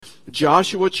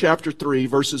Joshua chapter 3,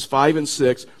 verses 5 and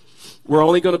 6. We're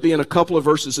only going to be in a couple of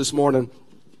verses this morning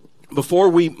before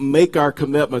we make our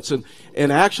commitments. And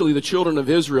actually, the children of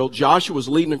Israel, Joshua was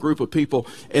leading a group of people,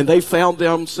 and they found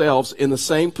themselves in the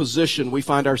same position we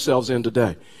find ourselves in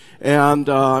today. And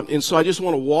so I just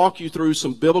want to walk you through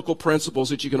some biblical principles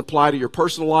that you can apply to your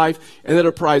personal life, and that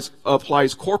applies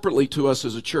corporately to us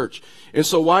as a church. And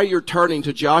so while you're turning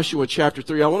to Joshua chapter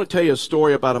 3, I want to tell you a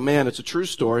story about a man. It's a true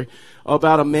story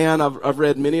about a man. I've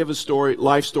read many of his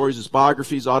life stories, his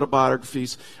biographies,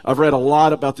 autobiographies. I've read a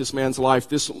lot about this man's life.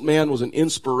 This man was an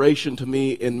inspiration to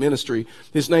me in ministry.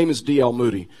 His name is D.L.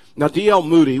 Moody. Now, D.L.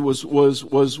 Moody was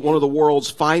one of the world's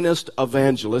finest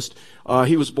evangelists.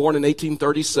 He was born in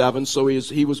 1837, so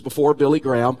he was before Billy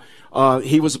Graham.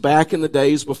 He was back in the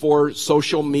days before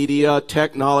social media,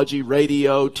 technology,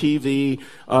 radio, TV,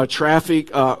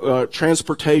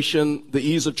 transportation, the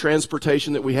ease of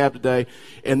transportation that we have today.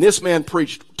 And this man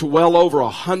preached to well over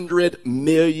 100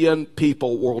 million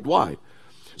people worldwide.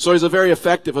 So he's a very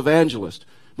effective evangelist.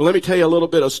 But let me tell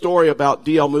you a story about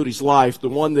D.L. Moody's life, the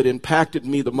one that impacted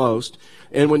me the most.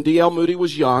 And when D.L. Moody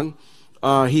was young,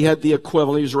 he had the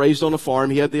equivalent. He was raised on a farm.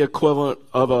 He had the equivalent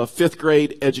of a fifth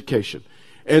grade education.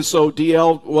 And so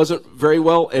D.L. wasn't very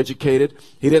well educated.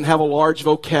 He didn't have a large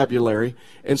vocabulary.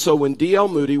 And so when D.L.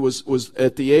 Moody was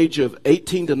at the age of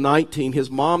 18 to 19,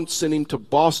 his mom sent him to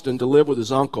Boston to live with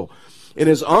his uncle. And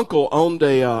his uncle owned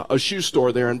a shoe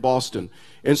store there in Boston.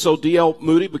 And so D.L.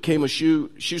 Moody became a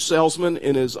shoe salesman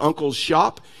in his uncle's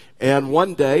shop. And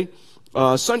one day,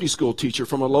 a Sunday school teacher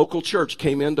from a local church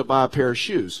came in to buy a pair of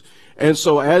shoes. And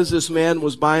so as this man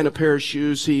was buying a pair of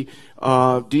shoes,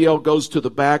 D.L. goes to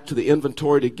the back to the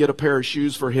inventory to get a pair of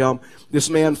shoes for him. This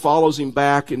man follows him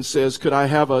back and says, "Could I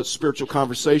have a spiritual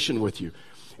conversation with you?"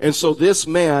 And so this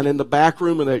man in the back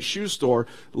room of that shoe store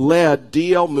led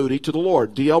D.L. Moody to the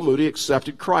Lord. D.L. Moody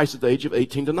accepted Christ at the age of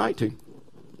 18 to 19.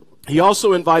 He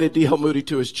also invited D.L. Moody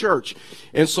to his church.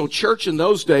 And so church in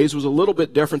those days was a little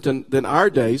bit different than our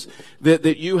days,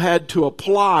 that you had to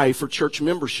apply for church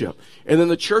membership. And then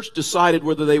the church decided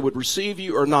whether they would receive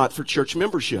you or not for church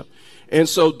membership. And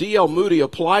so D.L. Moody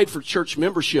applied for church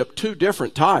membership 2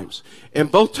 different times.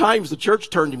 And both times the church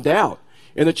turned him down.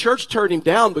 And the church turned him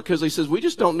down because they says, "We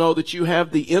just don't know that you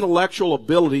have the intellectual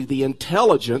ability, the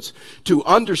intelligence to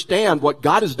understand what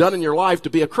God has done in your life to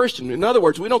be a Christian. In other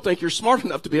words, we don't think you're smart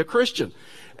enough to be a Christian."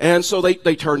 And so they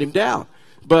turned him down.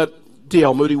 But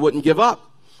D.L. Moody wouldn't give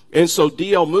up. And so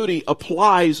D.L. Moody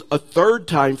applies a 3rd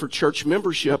time for church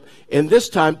membership, and this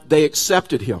time they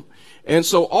accepted him. And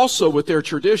so also with their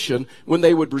tradition, when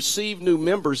they would receive new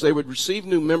members, they would receive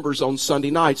new members on Sunday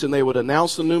nights, and they would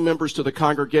announce the new members to the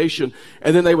congregation,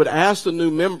 and then they would ask the new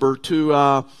member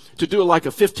to do like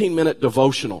a 15-minute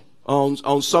devotional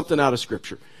on something out of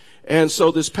Scripture. And so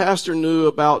this pastor knew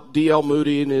about D.L.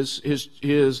 Moody and his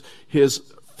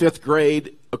 5th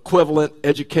grade equivalent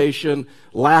education,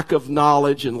 lack of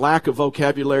knowledge and lack of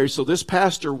vocabulary. So this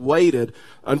pastor waited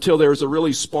until there was a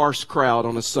really sparse crowd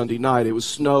on a Sunday night. It was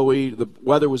snowy, the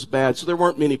weather was bad, so there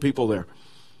weren't many people there.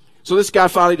 So this guy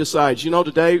finally decides,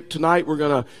 tonight we're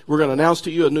gonna announce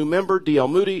to you a new member, D.L.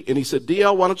 Moody. And he said,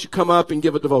 "D.L., why don't you come up and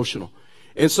give a devotional?"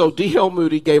 And so D.L.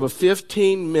 Moody gave a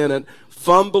 15-minute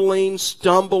fumbling,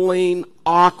 stumbling,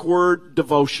 awkward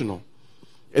devotional.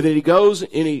 And then he goes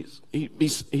and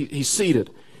he's seated.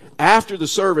 After the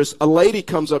service, a lady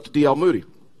comes up to D.L. Moody.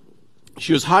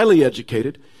 She was highly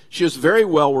educated. She was very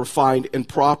well refined and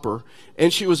proper,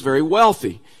 and she was very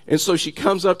wealthy. And so she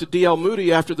comes up to D.L.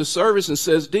 Moody after the service and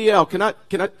says, "D.L., can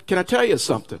I tell you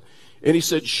something?" And he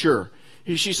said, "Sure."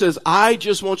 She says, "I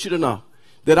just want you to know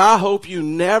that I hope you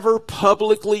never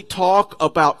publicly talk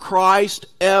about Christ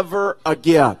ever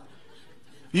again.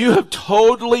 You have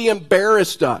totally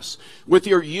embarrassed us with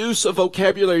your use of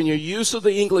vocabulary and your use of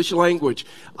the English language.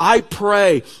 I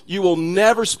pray you will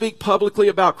never speak publicly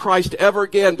about Christ ever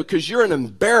again, because you're an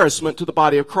embarrassment to the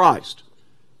body of Christ."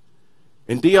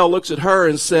 And D.L. looks at her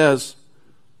and says,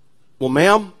 "Well,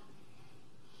 ma'am,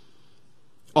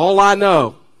 all I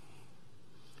know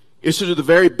is to do the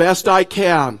very best I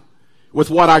can with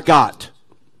what I got."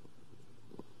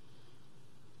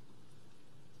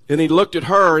 And he looked at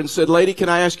her and said, "Lady, can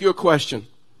I ask you a question?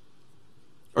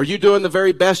 Are you doing the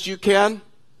very best you can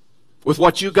with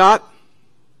what you got?"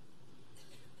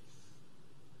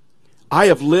 I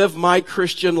have lived my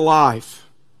Christian life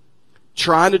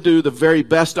trying to do the very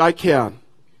best I can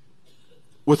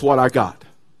with what I got.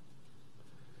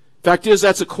 Fact is,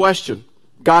 that's a question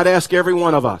God asks every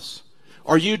one of us.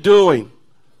 Are you doing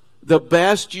the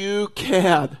best you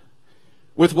can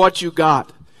with what you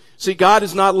got? See, God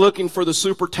is not looking for the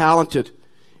super talented.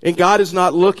 And God is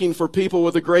not looking for people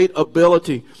with a great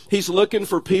ability. He's looking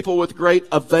for people with great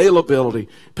availability.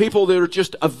 People that are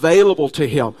just available to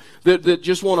Him. That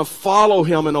just want to follow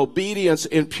Him in obedience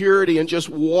and purity and just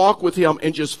walk with Him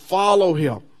and just follow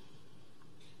Him.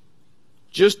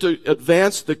 Just to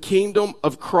advance the kingdom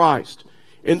of Christ.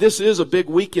 And this is a big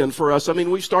weekend for us. I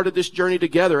mean, we started this journey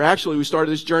together. Actually, we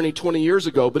started this journey 20 years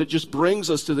ago, but it just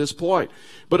brings us to this point.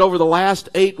 But over the last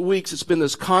 8 weeks, it's been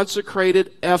this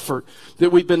consecrated effort that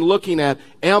we've been looking at.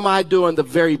 Am I doing the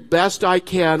very best I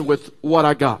can with what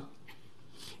I got?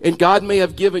 And God may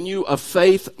have given you a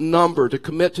faith number to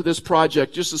commit to this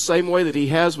project just the same way that He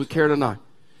has with Karen and I.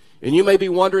 And you may be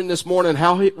wondering this morning,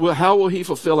 how will He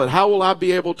fulfill it? How will I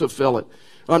be able to fill it?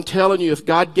 I'm telling you, if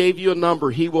God gave you a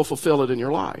number, He will fulfill it in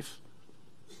your life.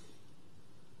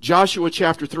 Joshua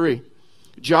chapter 3.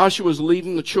 Joshua is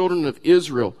leading the children of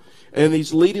Israel, and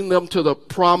he's leading them to the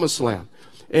promised land.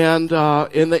 And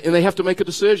they have to make a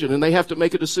decision, and they have to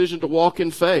make a decision to walk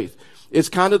in faith. It's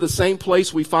kind of the same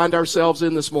place we find ourselves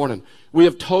in this morning. We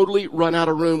have totally run out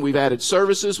of room. We've added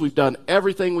services. We've done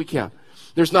everything we can.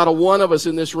 There's not a one of us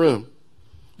in this room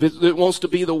that wants to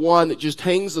be the one that just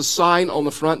hangs a sign on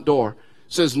the front door.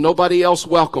 Says nobody else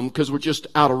welcome because we're just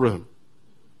out of room.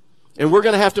 And we're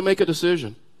going to have to make a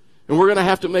decision. And we're going to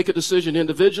have to make a decision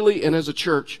individually and as a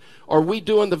church. Are we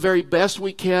doing the very best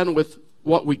we can with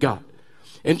what we got?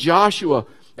 And Joshua,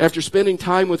 after spending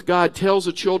time with God, tells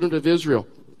the children of Israel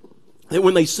that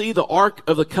when they see the Ark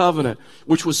of the Covenant,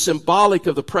 which was symbolic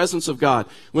of the presence of God,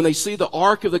 when they see the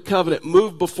Ark of the Covenant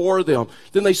move before them,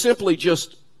 then they simply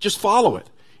just follow it.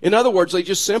 In other words, they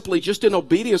just in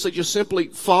obedience, they just simply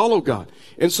follow God.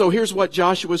 And so here's what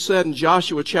Joshua said in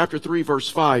Joshua chapter 3, verse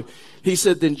 5. He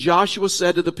said, then Joshua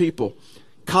said to the people,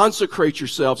 consecrate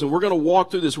yourselves. And we're going to walk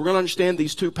through this. We're going to understand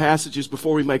these two passages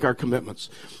before we make our commitments.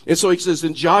 And so he says,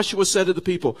 then Joshua said to the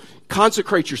people,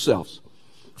 consecrate yourselves.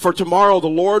 For tomorrow the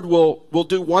Lord will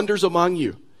do wonders among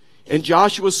you. And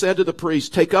Joshua said to the priests,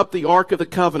 take up the Ark of the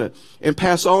Covenant and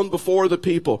pass on before the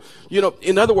people. You know,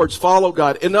 in other words, follow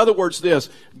God. In other words, this,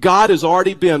 God has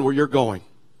already been where you're going.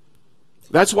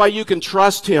 That's why you can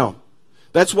trust Him.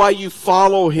 That's why you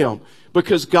follow Him.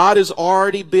 Because God has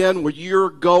already been where you're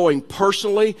going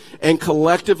personally and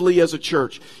collectively as a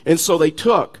church. And so they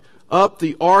took up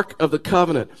the Ark of the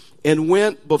Covenant and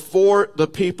went before the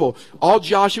people. All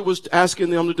Joshua was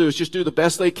asking them to do is just do the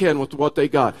best they can with what they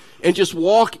got. And just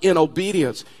walk in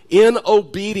obedience. In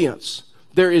obedience,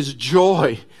 there is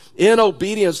joy. In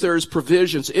obedience, there is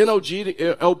provisions. In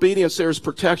obedience, there is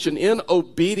protection. In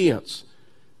obedience,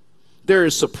 there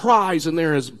is surprise and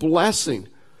there is blessing.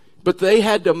 But they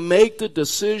had to make the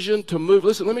decision to move.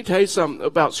 Listen, let me tell you something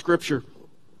about Scripture.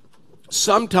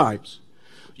 Sometimes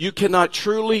you cannot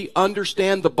truly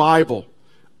understand the Bible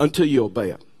until you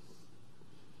obey it.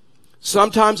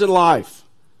 Sometimes in life,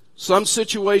 some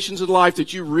situations in life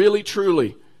that you really,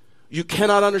 truly, you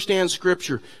cannot understand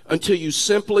Scripture until you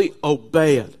simply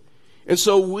obey it. And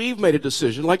so we've made a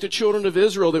decision, like the children of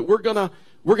Israel, that we're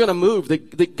gonna move,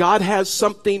 that God has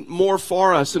something more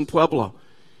for us in Pueblo,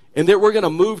 and that we're gonna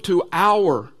move to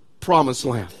our promised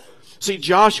land. See,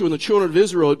 Joshua and the children of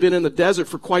Israel had been in the desert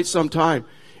for quite some time,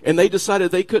 and they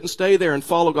decided they couldn't stay there and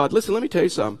follow God. Listen, let me tell you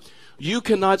something. You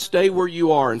cannot stay where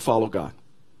you are and follow God.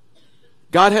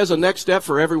 God has a next step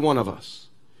for every one of us.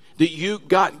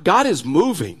 God is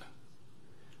moving.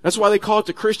 That's why they call it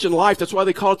the Christian life. That's why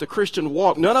they call it the Christian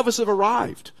walk. None of us have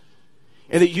arrived.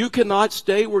 And that you cannot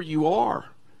stay where you are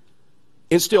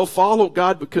and still follow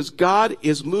God, because God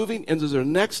is moving and there's a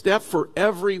next step for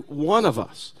every one of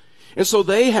us. And so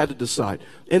they had to decide.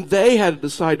 And they had to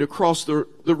decide to cross the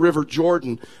river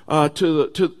Jordan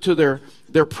to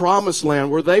their promised land,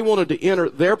 where they wanted to enter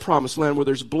their promised land, where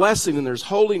there's blessing and there's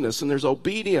holiness and there's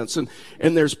obedience and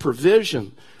there's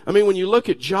provision. I mean, when you look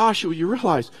at Joshua, you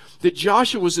realize that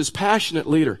Joshua was this passionate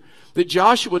leader, that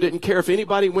Joshua didn't care if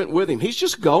anybody went with him. He's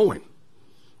just going.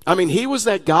 I mean, he was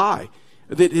that guy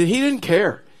that he didn't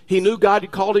care. He knew God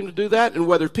had called him to do that, and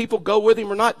whether people go with him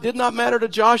or not did not matter to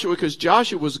Joshua, because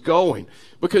Joshua was going,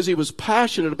 because he was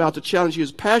passionate about the challenge. He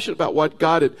was passionate about what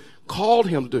God had called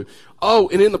him to do. Oh,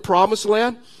 and in the promised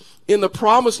land,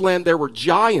 there were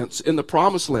giants in the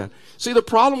promised land. See, the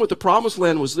problem with the promised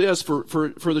land was this, for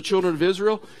the children of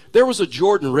Israel, there was a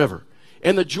Jordan River.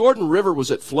 And the Jordan River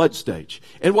was at flood stage.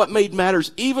 And what made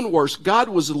matters even worse, God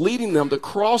was leading them to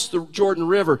cross the Jordan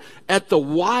River at the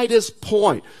widest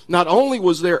point. Not only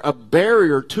was there a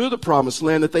barrier to the promised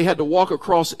land that they had to walk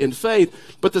across in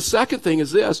faith, but the second thing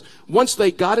is this. Once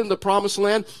they got in the promised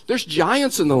land, there's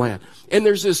giants in the land. And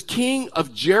there's this king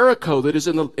of Jericho that is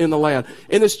in the land.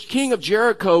 And this king of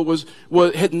Jericho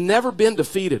had never been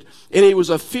defeated. And he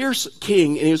was a fierce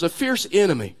king, and he was a fierce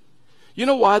enemy. You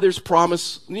know why there's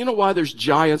promise? You know why there's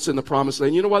giants in the promised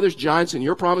land? You know why there's giants in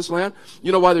your promised land?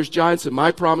 You know why there's giants in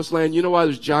my promised land? You know why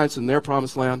there's giants in their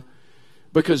promised land?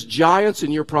 Because giants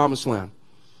in your promised land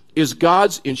is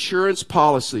God's insurance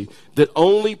policy that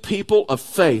only people of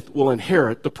faith will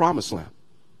inherit the promised land.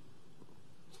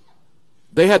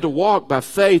 They had to walk by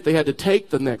faith. They had to take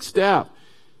the next step.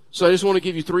 So I just want to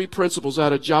give you 3 principles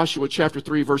out of Joshua chapter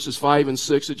 3, verses 5 and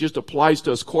 6. It just applies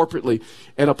to us corporately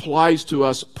and applies to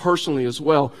us personally as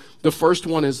well. The first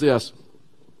one is this.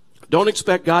 Don't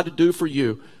expect God to do for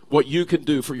you what you can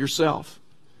do for yourself.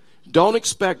 Don't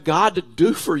expect God to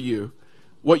do for you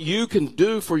what you can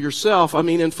do for yourself. I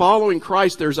mean, in following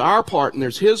Christ, there's our part and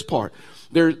there's His part.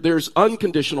 There's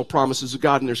unconditional promises of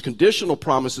God and there's conditional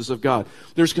promises of God.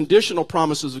 There's conditional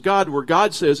promises of God where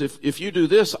God says, if you do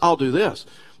this, I'll do this.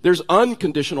 There's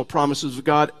unconditional promises of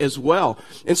God as well.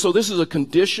 And so this is a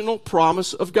conditional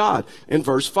promise of God. In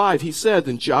verse 5, he said,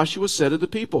 Then Joshua said to the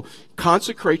people,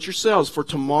 Consecrate yourselves, for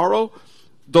tomorrow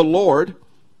the Lord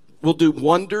will do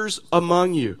wonders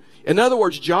among you. In other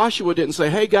words, Joshua didn't say,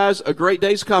 Hey guys, a great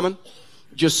day's coming.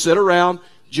 Just sit around,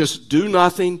 just do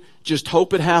nothing, just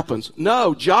hope it happens.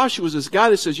 No, Joshua is this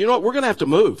guy that says, you know what, we're going to have to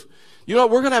move. You know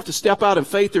what, we're going to have to step out in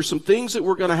faith. There's some things that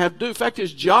we're going to have to do. In fact,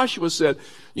 as Joshua said,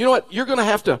 you know what, you're going to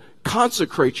have to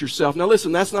consecrate yourself. Now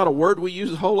listen, that's not a word we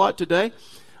use a whole lot today.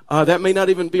 That may not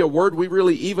even be a word we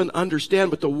really even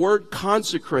understand, but the word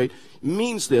consecrate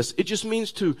means this. It just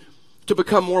means to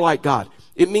become more like God.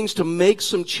 It means to make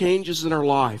some changes in our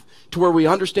life to where we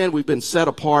understand we've been set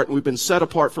apart and we've been set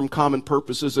apart from common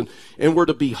purposes and we're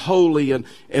to be holy and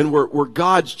we're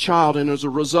God's child. And as a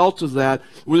result of that,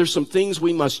 there's some things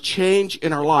we must change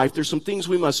in our life. There's some things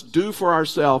we must do for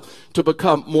ourselves to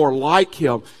become more like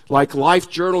Him, like life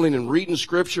journaling and reading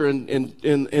Scripture and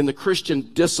the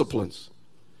Christian disciplines.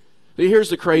 Here's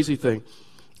the crazy thing.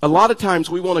 A lot of times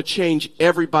we want to change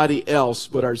everybody else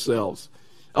but ourselves.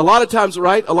 A lot of times,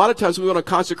 right? A lot of times we want to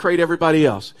consecrate everybody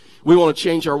else. We want to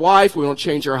change our wife. We want to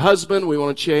change our husband. We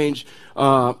want to change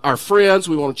our friends.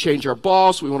 We want to change our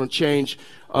boss. We want to change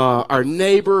our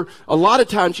neighbor. A lot of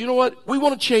times, you know what? We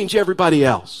want to change everybody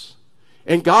else.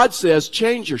 And God says,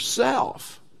 change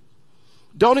yourself.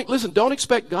 Don't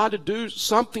expect God to do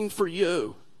something for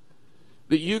you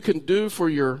that you can do for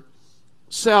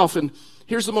yourself. And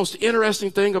here's the most interesting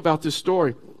thing about this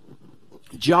story.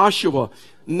 Joshua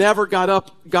never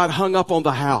got hung up on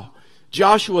the how.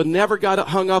 Joshua never got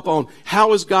hung up on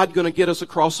how is God going to get us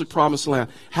across the promised land?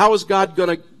 How is God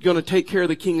going to take care of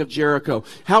the king of Jericho?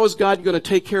 How is God going to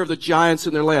take care of the giants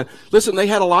in their land? Listen, they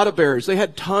had a lot of barriers. They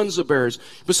had tons of barriers.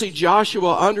 But see,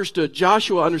 Joshua understood.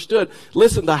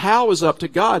 Listen, the how is up to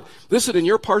God. Listen, in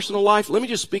your personal life, let me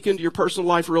just speak into your personal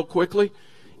life real quickly.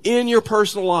 In your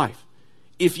personal life,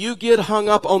 if you get hung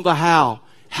up on the how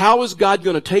is God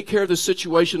going to take care of this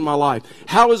situation in my life?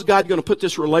 How is God going to put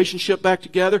this relationship back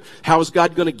together? How is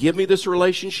God going to give me this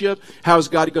relationship? How is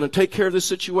God going to take care of this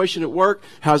situation at work?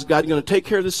 How is God going to take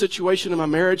care of this situation in my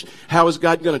marriage? How is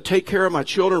God going to take care of my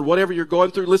children? Whatever you're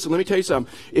going through, listen, let me tell you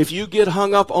something. If you get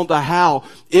hung up on the how,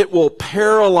 it will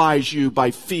paralyze you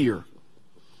by fear.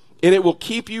 And it will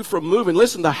keep you from moving.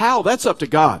 Listen, the how, that's up to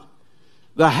God.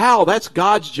 The how, that's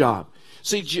God's job.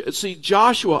 See,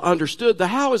 Joshua understood the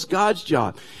how is God's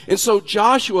job. And so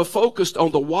Joshua focused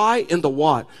on the why and the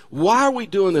what. Why are we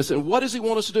doing this? And what does He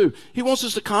want us to do? He wants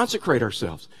us to consecrate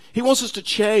ourselves. He wants us to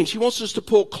change. He wants us to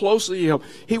pull closely to Him.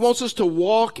 He wants us to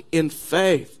walk in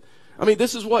faith. I mean,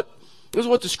 this is what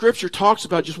the Scripture talks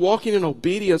about, just walking in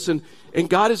obedience. And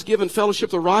God has given Fellowship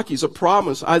of the Rockies a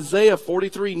promise, Isaiah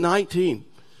 43:19.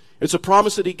 It's a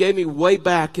promise that He gave me way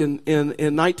back in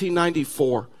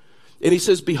 1994. And He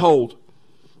says, Behold,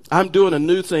 I'm doing a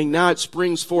new thing. Now it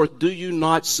springs forth. Do you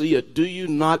not see it? Do you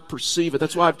not perceive it?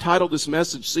 That's why I've titled this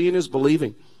message, Seeing is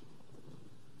Believing.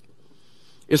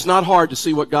 It's not hard to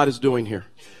see what God is doing here.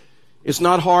 It's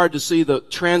not hard to see the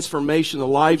transformation, the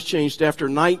lives changed after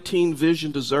 19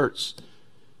 vision desserts.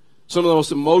 Some of the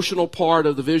most emotional part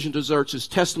of the vision desserts is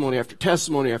testimony after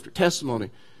testimony after testimony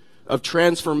of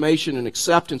transformation and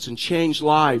acceptance and changed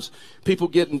lives. People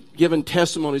given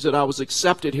testimonies that I was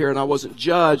accepted here and I wasn't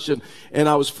judged, and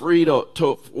I was free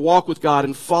to walk with God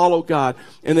and follow God.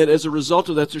 And that as a result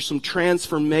of that, there's some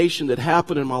transformation that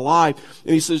happened in my life.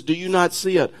 And he says, do you not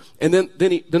see it? And then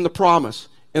the promise,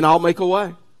 and I'll make a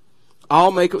way.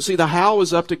 See, the how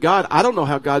is up to God. I don't know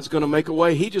how God's going to make a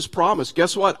way. He just promised.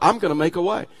 Guess what? I'm going to make a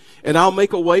way. And I'll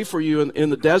make a way for you in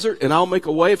the desert, and I'll make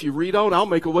a way, if you read on, I'll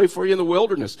make a way for you in the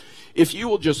wilderness. If you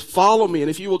will just follow me, and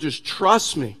if you will just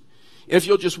trust me, if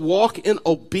you'll just walk in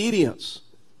obedience,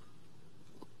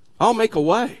 I'll make a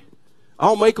way.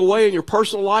 I'll make a way in your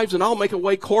personal lives, and I'll make a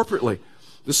way corporately.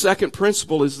 The second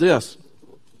principle is this.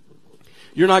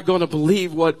 You're not going to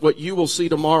believe what you will see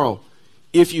tomorrow.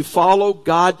 If you follow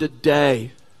God today,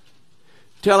 I'm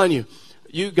telling you,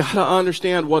 you got to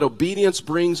understand what obedience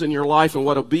brings in your life and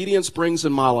what obedience brings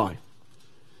in my life.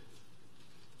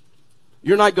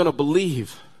 You're not going to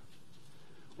believe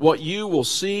what you will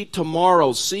see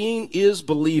tomorrow. Seeing is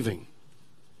believing.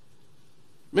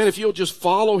 Man, if you'll just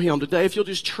follow him today, if you'll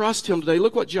just trust him today,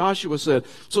 look what Joshua said.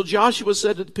 So Joshua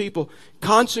said to the people,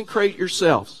 consecrate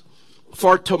yourselves,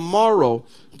 for tomorrow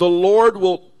the Lord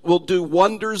will do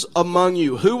wonders among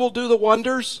you. Who will do the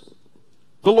wonders?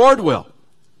 The Lord will.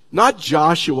 Not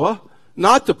Joshua,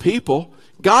 not the people.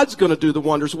 God's going to do the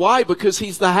wonders. Why? Because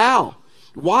he's the how.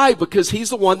 Why? Because he's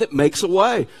the one that makes a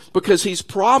way. Because he's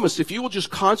promised, if you will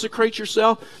just consecrate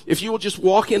yourself, if you will just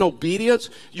walk in obedience,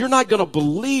 you're not going to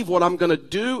believe what I'm going to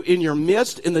do in your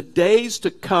midst in the days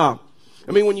to come.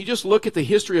 I mean, when you just look at the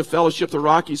history of Fellowship the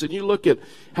Rockies and you look at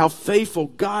how faithful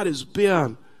God has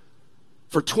been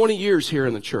for 20 years here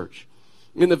in the church.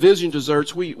 In the Vision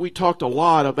Desserts, we talked a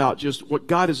lot about just what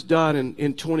God has done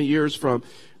in 20 years from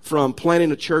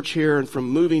planting a church here and from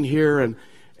moving here. And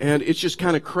it's just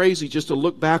kind of crazy just to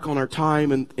look back on our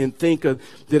time and think of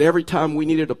that every time we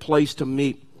needed a place to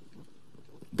meet,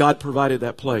 God provided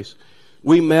that place.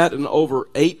 We met in over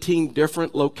 18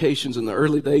 different locations in the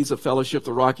early days of Fellowship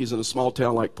the Rockies in a small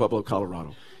town like Pueblo,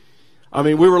 Colorado. I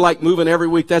mean, we were like moving every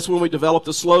week. That's when we developed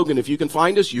the slogan, if you can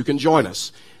find us, you can join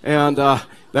us. And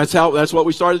that's what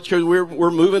we started the church.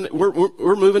 We're moving in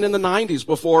the 90s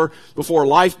before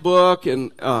Lifebook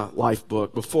and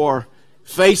before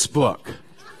Facebook.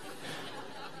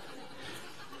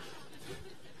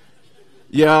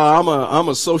 Yeah, I'm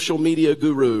a social media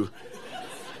guru.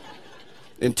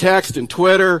 And text and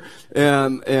Twitter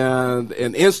and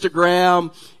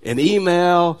Instagram and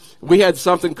email. We had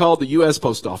something called the U.S.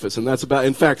 Post Office, and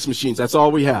and fax machines. That's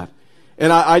all we had.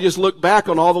 And I just look back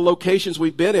on all the locations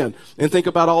we've been in and think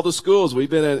about all the schools. We've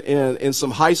been in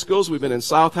some high schools. We've been in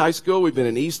South High School. We've been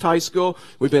in East High School.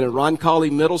 We've been in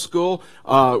Roncalli Middle School.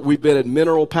 We've been in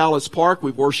Mineral Palace Park.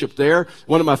 We've worshiped there.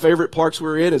 One of my favorite parks we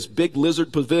were in is Big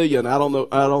Lizard Pavilion out on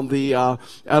the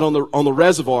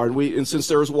reservoir. And since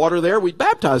there was water there, we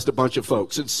baptized a bunch of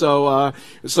folks. And so I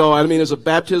mean, it was a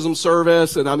baptism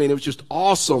service, and I mean, it was just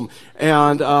awesome.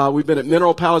 And we've been at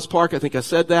Mineral Palace Park. I think I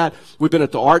said that. We've been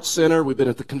at the Arts Center. We've been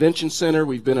at the Convention Center.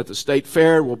 We've been at the State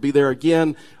Fair. We'll be there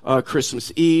again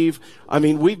Christmas Eve. I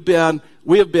mean, we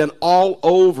have been all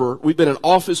over. We've been in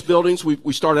office buildings.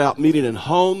 We started out meeting in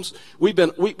homes. We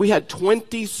had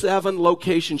 27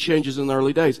 location changes in the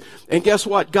early days. And guess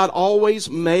what? God always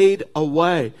made a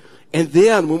way. And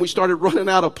then when we started running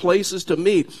out of places to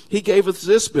meet, he gave us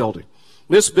this building.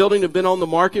 This building had been on the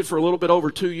market for a little bit over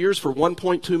 2 years for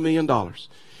 $1.2 million.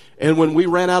 And when we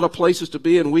ran out of places to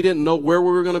be and we didn't know where we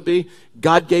were going to be,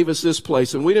 God gave us this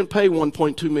place. And we didn't pay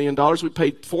 $1.2 million. We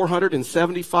paid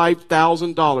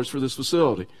 $475,000 for this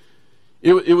facility.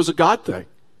 It was a God thing.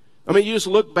 I mean, you just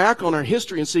look back on our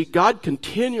history and see God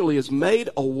continually has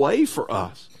made a way for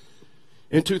us.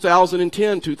 In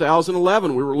 2010,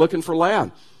 2011, we were looking for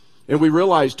land. And we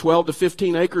realized 12 to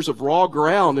 15 acres of raw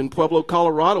ground in Pueblo,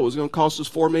 Colorado was going to cost us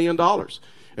 $4 million.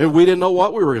 And we didn't know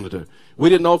what we were going to do. We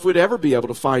didn't know if we'd ever be able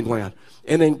to find land.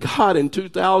 And then God in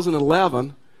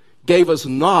 2011 gave us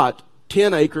not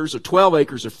 10 acres or 12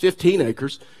 acres or 15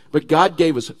 acres, but God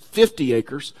gave us 50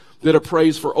 acres that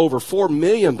appraised for over $4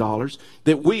 million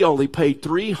that we only paid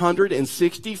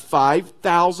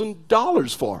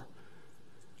 $365,000 for.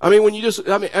 I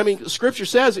mean, Scripture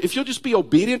says, if you'll just be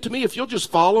obedient to me, if you'll just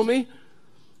follow me,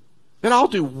 then I'll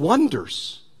do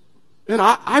wonders. And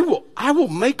I will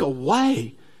make a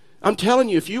way. I'm telling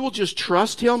you, if you will just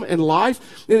trust him in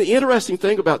life. And the interesting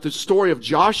thing about the story of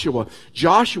Joshua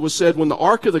said, when the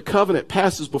Ark of the Covenant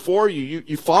passes before you,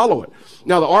 you follow it.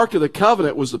 Now, the Ark of the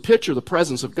Covenant was the picture of the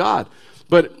presence of God.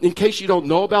 But in case you don't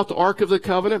know about the Ark of the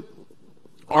Covenant,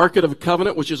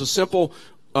 which is a simple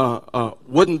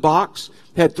wooden box.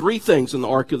 It had three things in the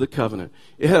Ark of the Covenant.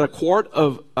 It had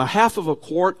a half of a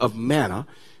quart of manna,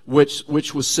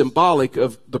 which was symbolic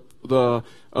of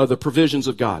the provisions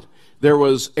of God. There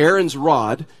was Aaron's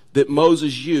rod that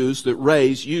Moses used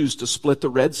to split the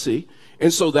Red Sea.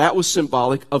 And so that was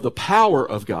symbolic of the power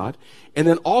of God. And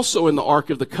then also in the Ark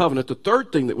of the Covenant, the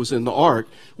third thing that was in the Ark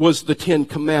was the Ten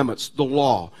Commandments, the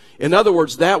law. In other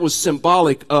words, that was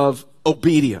symbolic of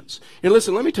obedience. And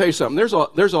listen, let me tell you something.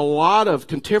 There's a lot of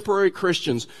contemporary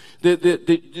Christians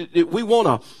that we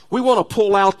want to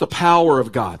pull out the power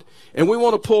of God. And we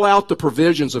want to pull out the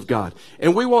provisions of God.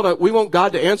 And we want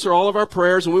God to answer all of our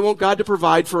prayers, and we want God to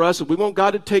provide for us, and we want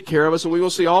God to take care of us, and we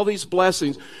want to see all these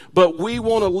blessings. But we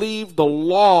want to leave the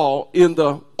law in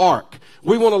the ark.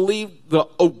 We want to leave the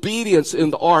obedience in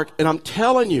the ark. And I'm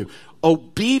telling you,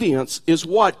 obedience is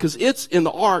what? Because it's in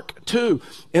the ark too.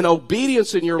 And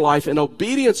obedience in your life and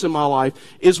obedience in my life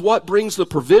is what brings the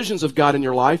provisions of God in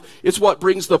your life. It's what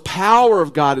brings the power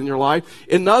of God in your life.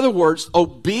 In other words,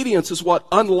 obedience is what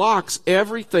unlocks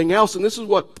everything else. And this is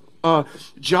what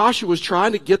Joshua was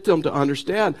trying to get them to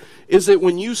understand, is that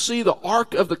when you see the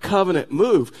Ark of the Covenant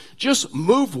move, just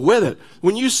move with it.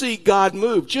 When you see God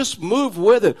move, just move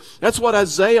with it. That's what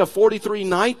Isaiah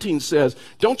 43:19 says.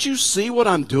 Don't you see what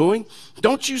I'm doing?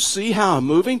 Don't you see how I'm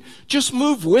moving? Just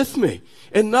move with me.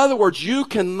 In other words, you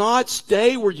cannot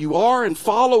stay where you are and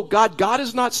follow God. God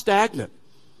is not stagnant.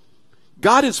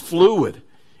 God is fluid,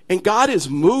 and God is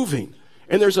moving.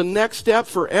 And there's a next step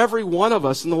for every one of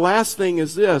us. And the last thing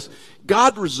is this.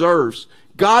 God reserves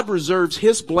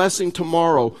His blessing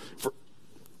tomorrow for,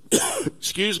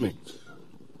 excuse me,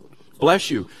 bless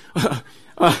you.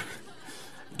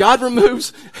 God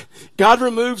removes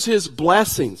His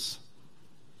blessings.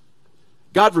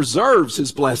 God reserves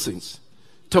His blessings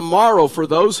tomorrow for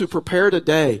those who prepare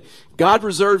today. God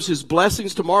reserves His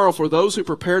blessings tomorrow for those who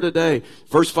prepare today.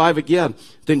 Verse 5 again.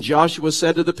 Then Joshua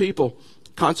said to the people,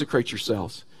 consecrate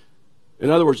yourselves.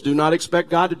 In other words, do not expect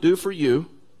God to do for you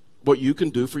what you can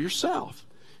do for yourself.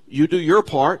 You do your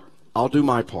part, I'll do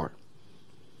my part.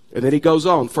 And then he goes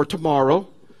on, for tomorrow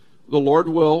the Lord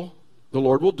will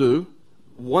do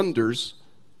wonders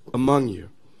among you.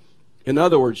 In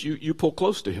other words, you pull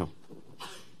close to Him.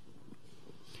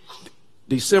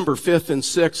 December 5th and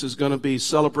 6th is going to be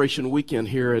celebration weekend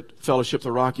here at Fellowship of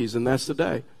the Rockies, and that's the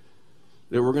day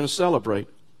that we're going to celebrate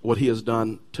what He has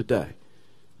done today.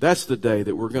 That's the day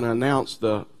that we're going to announce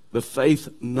the faith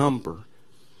number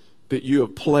that you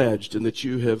have pledged and that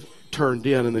you have turned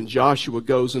in. And then Joshua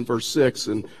goes in verse 6,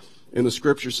 and the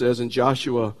scripture says, and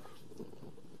Joshua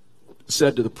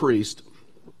said to the priest,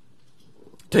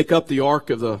 take up the ark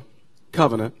of the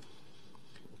covenant,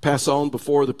 pass on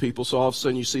before the people. So all of a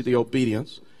sudden you see the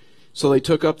obedience. So they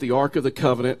took up the ark of the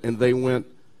covenant and they went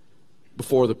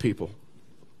before the people.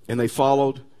 And they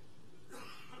followed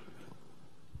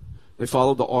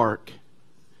the ark,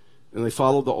 and they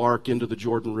followed the ark into the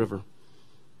Jordan River.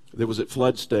 That was at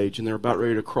flood stage, and they're about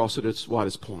ready to cross it at its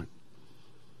widest point.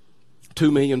 2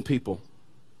 million people,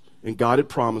 and God had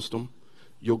promised them,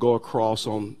 you'll go across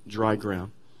on dry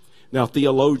ground. Now,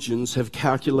 theologians have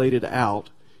calculated out,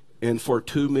 and for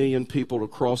 2 million people to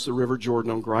cross the River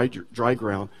Jordan on dry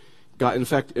ground, God, in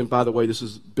fact, and by the way, this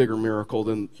is a bigger miracle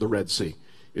than the Red Sea.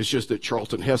 It's just that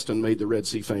Charlton Heston made the Red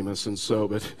Sea famous, and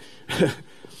so,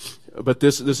 but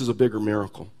this is a bigger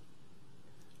miracle.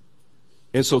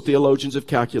 And so theologians have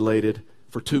calculated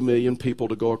for 2 million people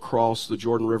to go across the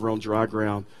Jordan River on dry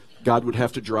ground, God would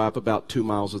have to dry up about 2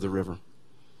 miles of the river.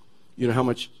 You know how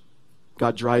much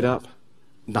God dried up?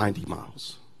 90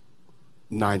 miles.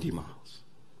 90 miles.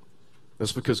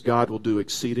 That's because God will do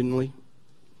exceedingly,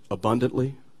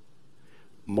 abundantly,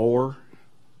 more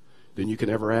than you can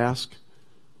ever ask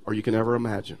or you can ever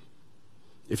imagine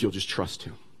if you'll just trust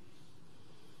Him.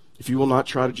 If you will not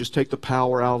try to just take the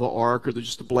power out of the ark or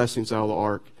just the blessings out of the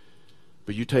ark,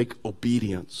 but you take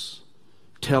obedience.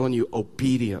 I'm telling you,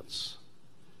 obedience.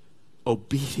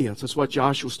 Obedience. That's what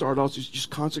Joshua started off.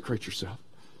 Just consecrate yourself.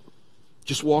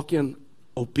 Just walk in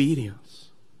obedience.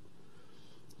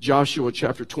 Joshua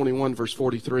chapter 21, verse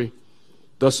 43.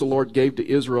 Thus the Lord gave to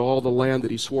Israel all the land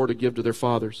that He swore to give to their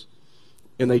fathers.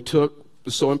 And they took,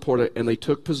 it's so important, and they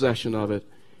took possession of it,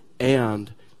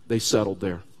 and they settled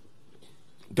there.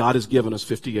 God has given us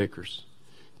 50 acres.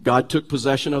 God took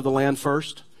possession of the land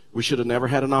first. We should have never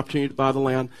had an opportunity to buy the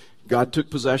land. God took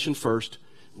possession first.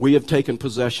 We have taken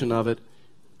possession of it,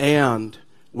 and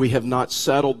we have not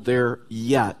settled there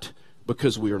yet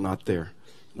because we are not there.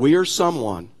 We are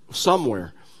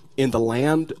somewhere in the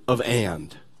land of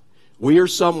and. We are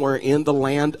somewhere in the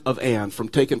land of and, from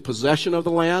taking possession of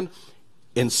the land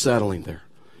and settling there.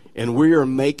 And we are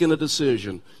making a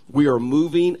decision. We are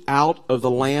moving out of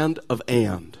the land of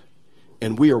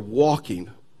and we are walking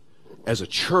as a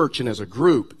church and as a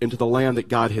group into the land that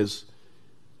God has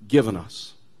given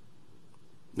us.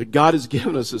 That God has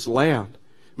given us this land.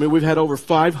 I mean, we've had over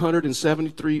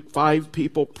 575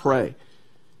 people pray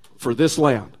for this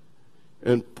land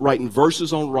and writing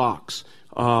verses on rocks,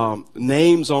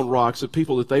 names on rocks of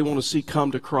people that they want to see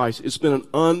come to Christ. It's been an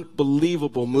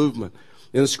unbelievable movement.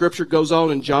 And the scripture goes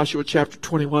on in Joshua chapter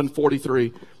 21,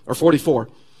 43 or 44.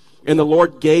 And the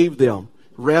Lord gave them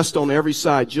rest on every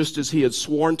side, just as he had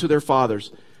sworn to their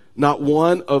fathers. Not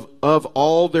one of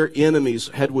all their enemies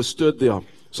had withstood them.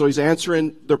 So he's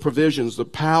answering their provisions, the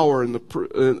power and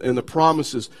the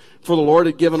promises. For the Lord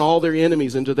had given all their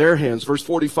enemies into their hands. Verse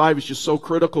 45 is just so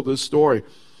critical to this story.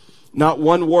 Not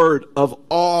one word of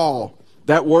all.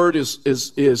 That word is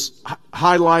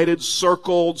highlighted,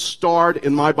 circled, starred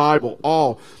in my Bible.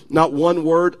 All. Not one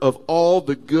word of all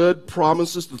the good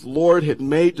promises that the Lord had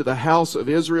made to the house of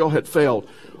Israel had failed.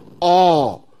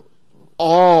 All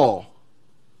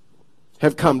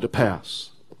have come to pass.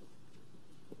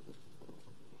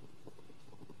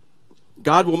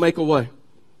 God will make a way.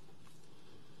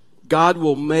 God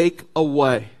will make a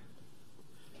way.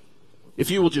 If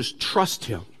you will just trust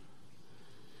him.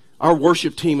 Our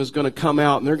worship team is going to come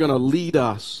out and they're going to lead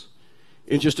us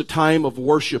in just a time of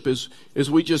worship as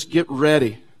we just get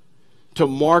ready to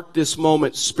mark this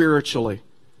moment spiritually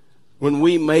when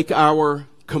we make our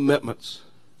commitments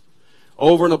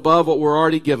over and above what we're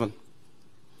already given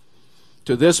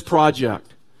to this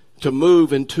project to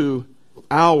move into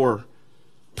our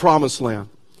promised land.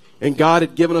 And God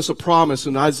had given us a promise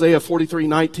in Isaiah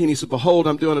 43:19. He said, behold,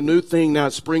 I'm doing a new thing now.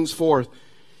 It springs forth.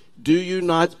 Do you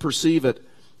not perceive it?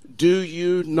 Do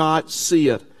you not see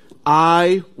it?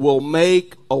 I will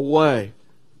make a way.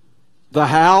 The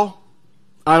how?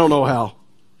 I don't know how.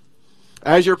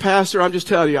 As your pastor, I'm just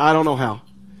telling you, I don't know how.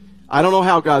 I don't know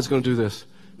how God's going to do this.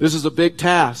 This is a big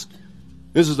task.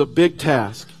 This is a big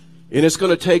task. And it's going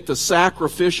to take the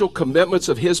sacrificial commitments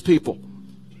of his people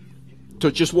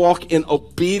to just walk in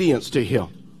obedience to him.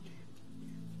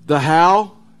 The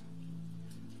how?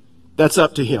 That's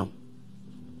up to him.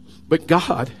 But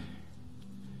God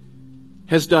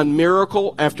has done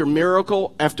miracle after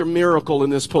miracle after miracle in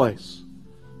this place.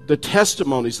 The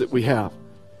testimonies that we have.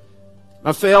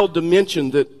 I failed to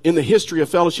mention that in the history of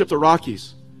Fellowship of the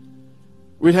Rockies,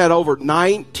 we've had over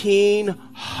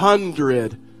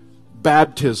 1,900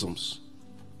 baptisms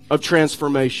of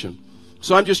transformation.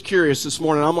 So I'm just curious this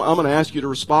morning. I'm going to ask you to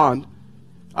respond.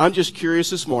 I'm just curious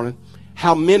this morning.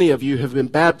 How many of you have been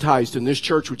baptized in this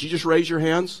church? Would you just raise your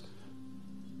hands?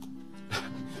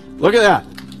 Look at that.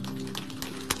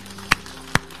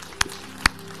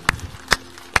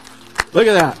 Look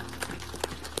at that.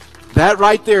 That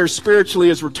right there spiritually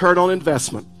is return on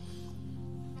investment.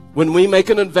 When we make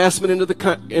an investment into the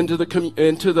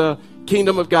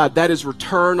kingdom of God, that is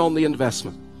return on the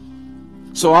investment.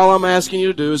 So all I'm asking you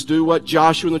to do is do what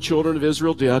Joshua and the children of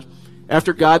Israel did.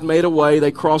 After God made a way,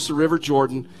 they crossed the river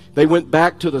Jordan. They went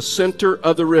back to the center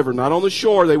of the river. Not on the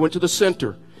shore, they went to the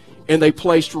center. And they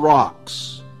placed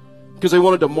rocks. Because they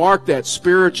wanted to mark that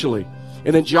spiritually.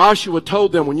 And then Joshua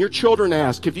told them, when your children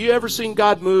ask, have you ever seen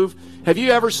God move? Have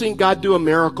you ever seen God do a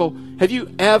miracle? Have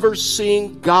you ever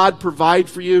seen God provide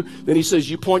for you? Then he says,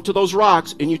 you point to those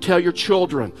rocks and you tell your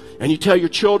children and you tell your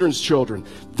children's children.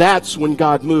 That's when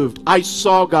God moved. I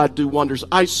saw God do wonders.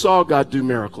 I saw God do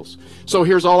miracles. So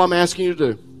here's all I'm asking you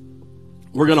to do.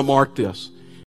 We're going to mark this.